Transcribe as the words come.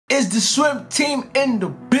Is the swim team in the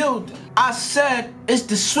building? I said, it's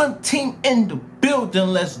the swim team in the building.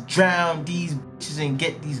 Let's drown these bitches and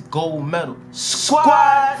get these gold medals.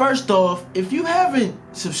 Squad! First off, if you haven't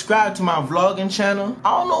subscribed to my vlogging channel, I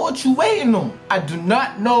don't know what you waiting on. I do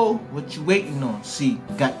not know what you waiting on. See,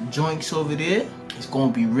 we got the joints over there. It's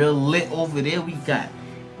gonna be real lit over there. We got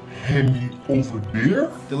Henny over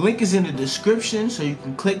there? the link is in the description, so you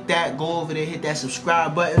can click that, go over there, hit that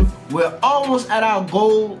subscribe button. We're almost at our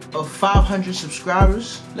goal of 500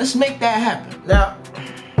 subscribers. Let's make that happen. Now,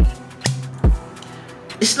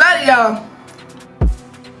 it's a lot of y'all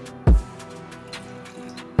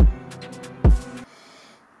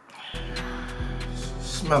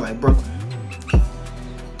smell like Brooklyn.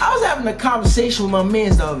 I was having a conversation with my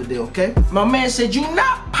mans the other day, okay? My man said, you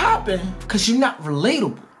not popping because you're not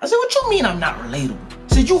relatable. I said, what you mean I'm not relatable?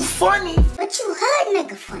 He said, you funny. But you hood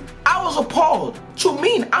nigga funny. I was appalled. What you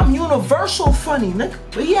mean? I'm universal funny, nigga.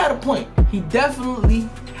 But he had a point. He definitely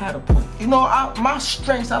had a point. You know, my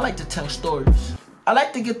strengths, I like to tell stories. I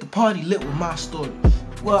like to get the party lit with my stories.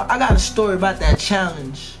 Well, I got a story about that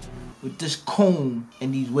challenge with this comb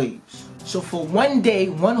and these waves. So for one day,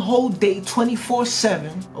 one whole day,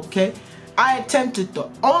 24/7, okay, I attempted to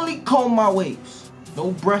only comb my waves. No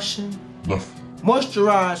brushing. Nothing.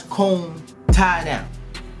 Moisturize, comb, tie down.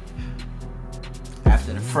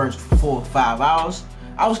 After the first 4 or 5 hours,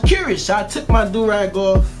 I was curious. So I took my do-rag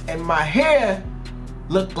off and my hair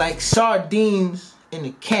looked like sardines in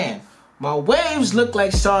a can. My waves looked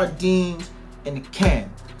like sardines in a can.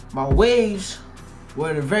 My waves were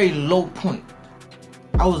at a very low point.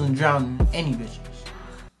 I wasn't drowning any bitches.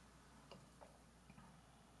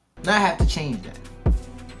 Now I have to change that.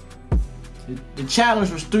 The challenge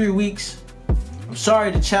was 3 weeks. I'm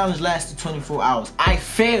sorry the challenge lasted 24 hours. I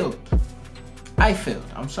failed.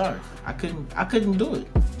 I'm sorry. I couldn't do it.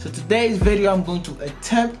 So today's video, I'm going to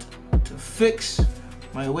attempt to fix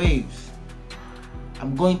my waves.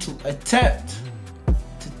 I'm going to attempt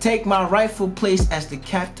to take my rightful place as the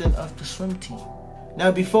captain of the swim team.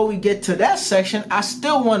 Now, before we get to that section, I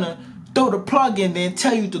still want to throw the plug in there and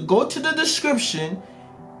tell you to go to the description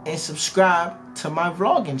and subscribe to my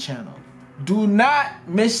vlogging channel. Do not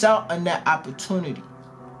miss out on that opportunity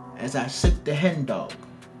as I sip the hen dog.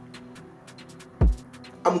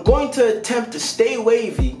 I'm going to attempt to stay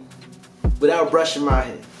wavy without brushing my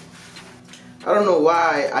hair. I don't know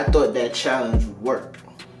why I thought that challenge would work.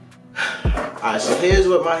 Alright, so here's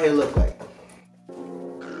what my hair looked like.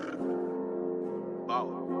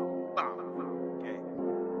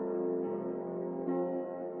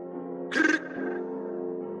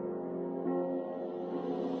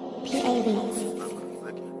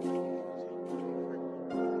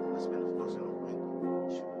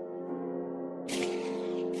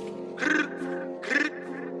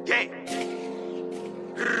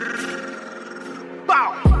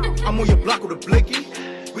 I'm on your block with a blicky.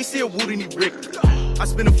 We see a wood and he brick. I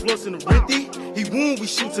spin a floss in the renty. He wound, we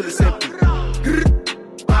shoot till it's empty.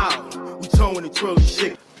 Wow, we towing and twirling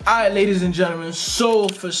shit. Alright, ladies and gentlemen, so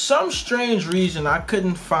for some strange reason, I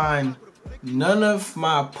couldn't find none of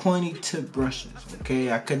my pointy tip brushes,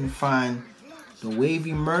 okay? I couldn't find the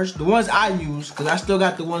wavy merch, the ones I use, because I still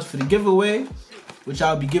got the ones for the giveaway, which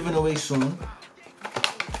I'll be giving away soon.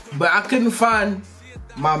 But I couldn't find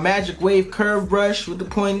my Magic Wave curve brush with the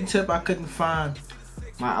pointy tip. I couldn't find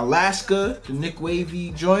my Alaska, the Nick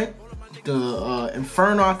Wavy joint, the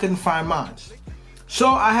Inferno. I couldn't find mine. So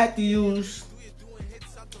I had to use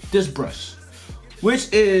this brush,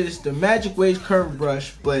 which is the Magic Wave curve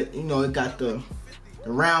brush, but you know, it got the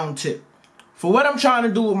round tip. For what I'm trying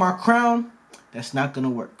to do with my crown, that's not gonna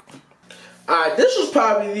work. Alright, this was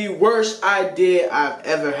probably the worst idea I've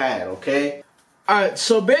ever had, okay? Alright,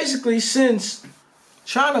 so basically, since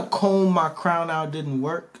trying to comb my crown out didn't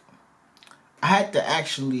work, I had to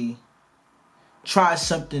actually try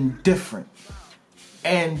something different.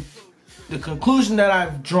 And the conclusion that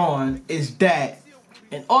I've drawn is that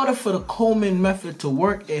in order for the combing method to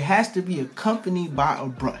work, it has to be accompanied by a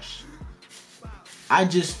brush. I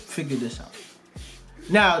just figured this out.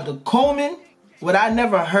 Now, the combing, what I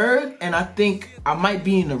never heard, and I think I might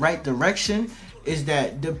be in the right direction, is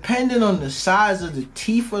that depending on the size of the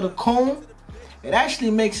teeth of the comb, it actually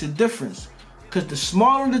makes a difference. Because the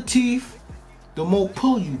smaller the teeth, the more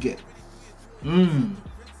pull you get.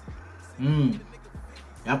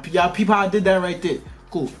 Y'all peep how I did that right there.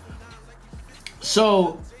 Cool.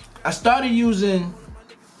 So I started using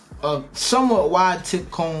a somewhat wide tip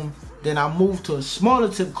comb. Then I moved to a smaller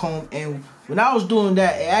tip comb. And when I was doing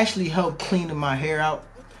that, it actually helped cleaning my hair out.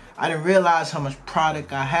 I didn't realize how much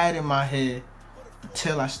product I had in my hair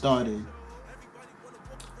until I started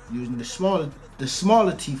using the smaller the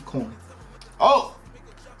smaller teeth comb. Oh,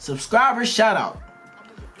 subscriber shout out.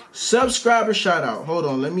 Subscriber shout out. Hold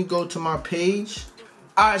on, let me go to my page.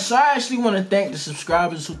 Alright, so I actually want to thank the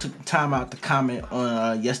subscribers who took the time out to comment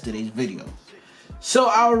on yesterday's video. So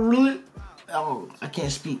I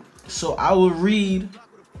can't speak. So I will read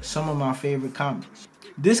some of my favorite comments.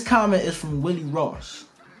 This comment is from Willie Ross.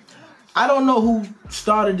 I don't know who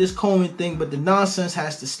started this combing thing, but the nonsense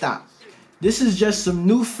has to stop. This is just some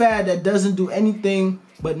new fad that doesn't do anything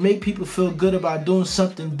but make people feel good about doing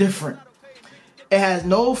something different. It has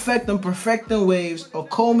no effect on perfecting waves or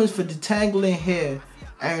combing for detangling hair,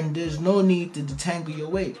 and there's no need to detangle your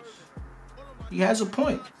waves. He has a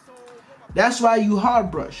point. That's why you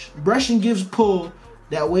hard brush. Brushing gives pull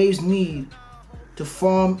that waves need to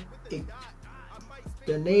form.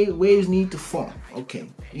 Waves need to form. Okay,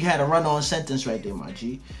 you had a run-on sentence right there, my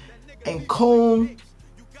G. And comb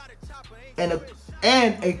and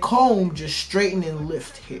a comb just straighten and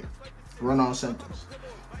lift here. Run-on sentence.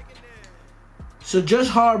 So just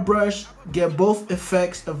hard brush, get both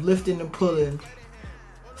effects of lifting and pulling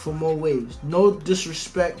for more waves. No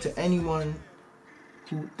disrespect to anyone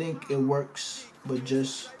who think it works, but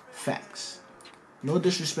just facts. No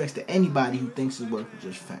disrespect to anybody who thinks it works, but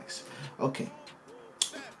just facts. Okay.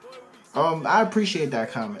 I appreciate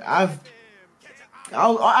that comment. I've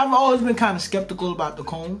always been kind of skeptical about the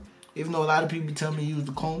comb, even though a lot of people tell me to use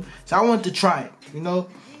the comb. So I wanted to try it. You know,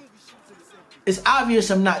 it's obvious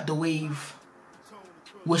I'm not the wave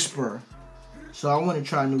whisperer, so I want to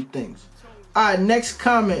try new things. All right, next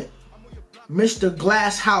comment, Mr.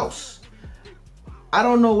 Glass House. I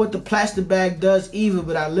don't know what the plastic bag does either,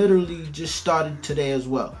 but I literally just started today as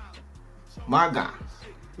well. My God.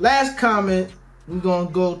 Last comment, we're going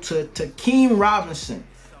to go to Takeem Robinson.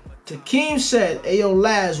 Takeem said, "Ayo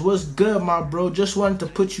Laz, what's good, my bro? Just wanted to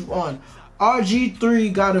put you on.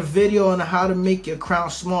 RG3 got a video on how to make your crown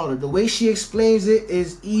smaller. The way she explains it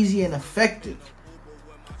is easy and effective.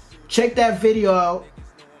 Check that video out,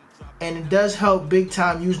 and it does help big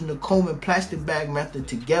time using the comb and plastic bag method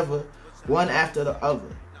together, one after the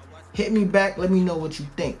other. Hit me back, let me know what you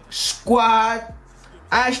think." Squad,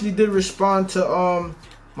 I actually did respond to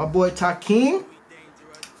my boy Takeem,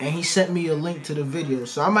 and he sent me a link to the video,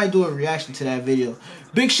 so I might do a reaction to that video.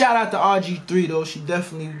 Big shout out to RG3 though, she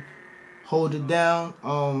definitely hold it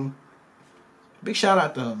down. Big shout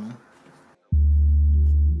out to her, man.